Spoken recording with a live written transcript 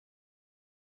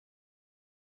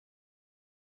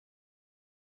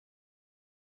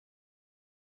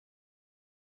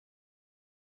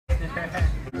Smile-fucked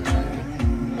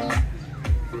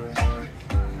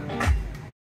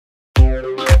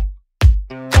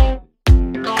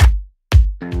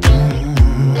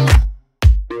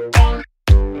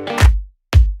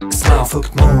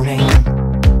moaning,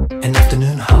 an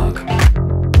afternoon hug,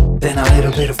 then a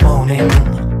little bit of moaning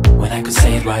when I could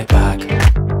say it right back.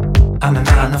 I'm a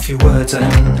man of few words and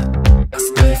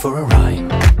ask me for a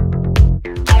rhyme.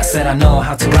 I said I know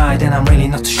how to write and I'm really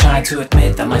not too shy to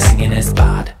admit that my singing is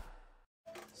bad.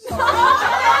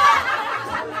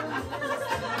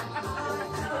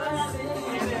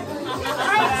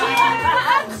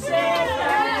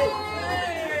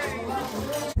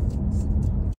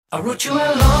 I wrote you a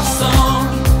love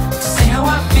song to say how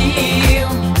I feel,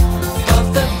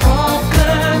 but the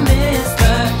problem is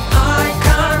that I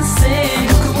can't sing.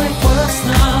 Look at my words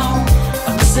now, I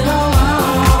miss it all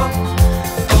up.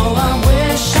 Oh, I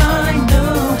wish I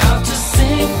knew how to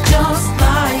sing just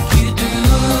like you do.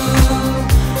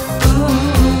 Ooh.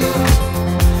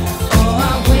 Oh,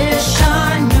 I wish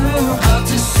I knew how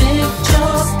to sing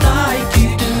just like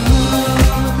you do.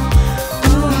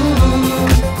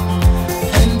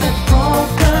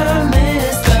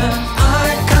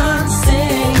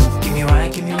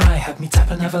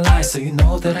 Never lie, so you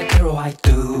know that I care what I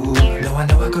do. No, I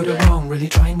know I got it wrong, really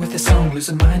trying with this song.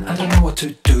 Losing mine, I don't know what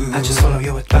to do. I just follow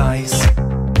your advice.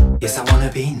 Yes, I wanna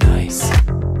be nice.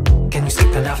 Can you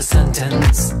skip another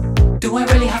sentence? Do I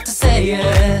really have to say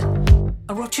it?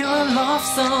 I wrote you a love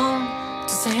song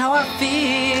to say how I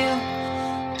feel,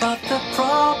 but the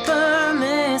problem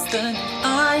is that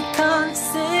I can't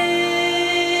sing.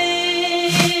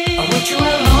 I wrote you a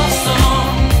love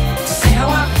song to say how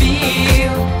I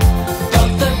feel.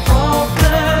 The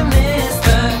problem is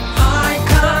that I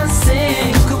can't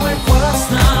sing. Look at my words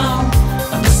now,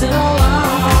 I miss it all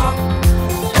up.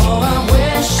 Oh, I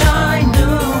wish I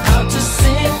knew how to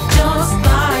sing just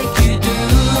like you do.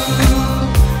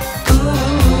 Ooh.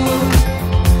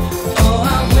 Oh, I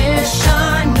wish I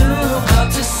knew how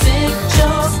to sing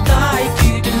just like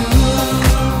you do.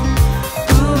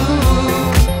 Ooh.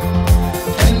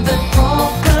 And the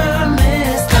problem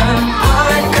is that I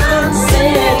can't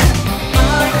sing.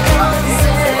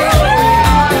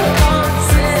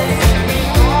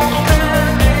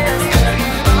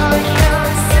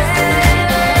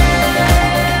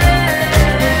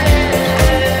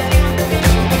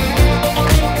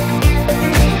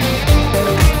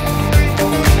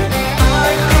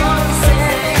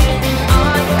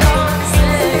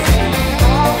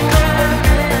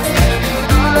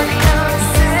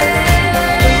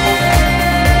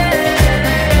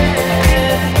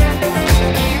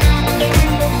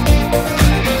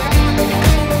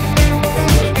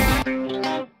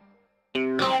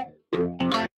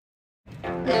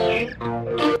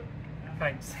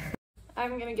 Thanks.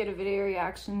 I'm gonna get a video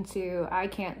reaction to I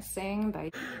Can't Sing by...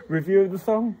 Review of the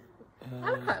song?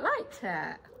 I quite liked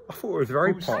it. I thought it was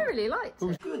very pop. I really liked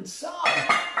it. Good song.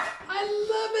 I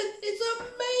love it. It's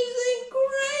amazing.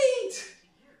 Great.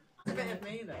 It's a bit of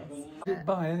me though. What's it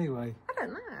by anyway? I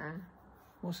don't know.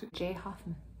 What's it? Jay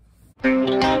Hofman.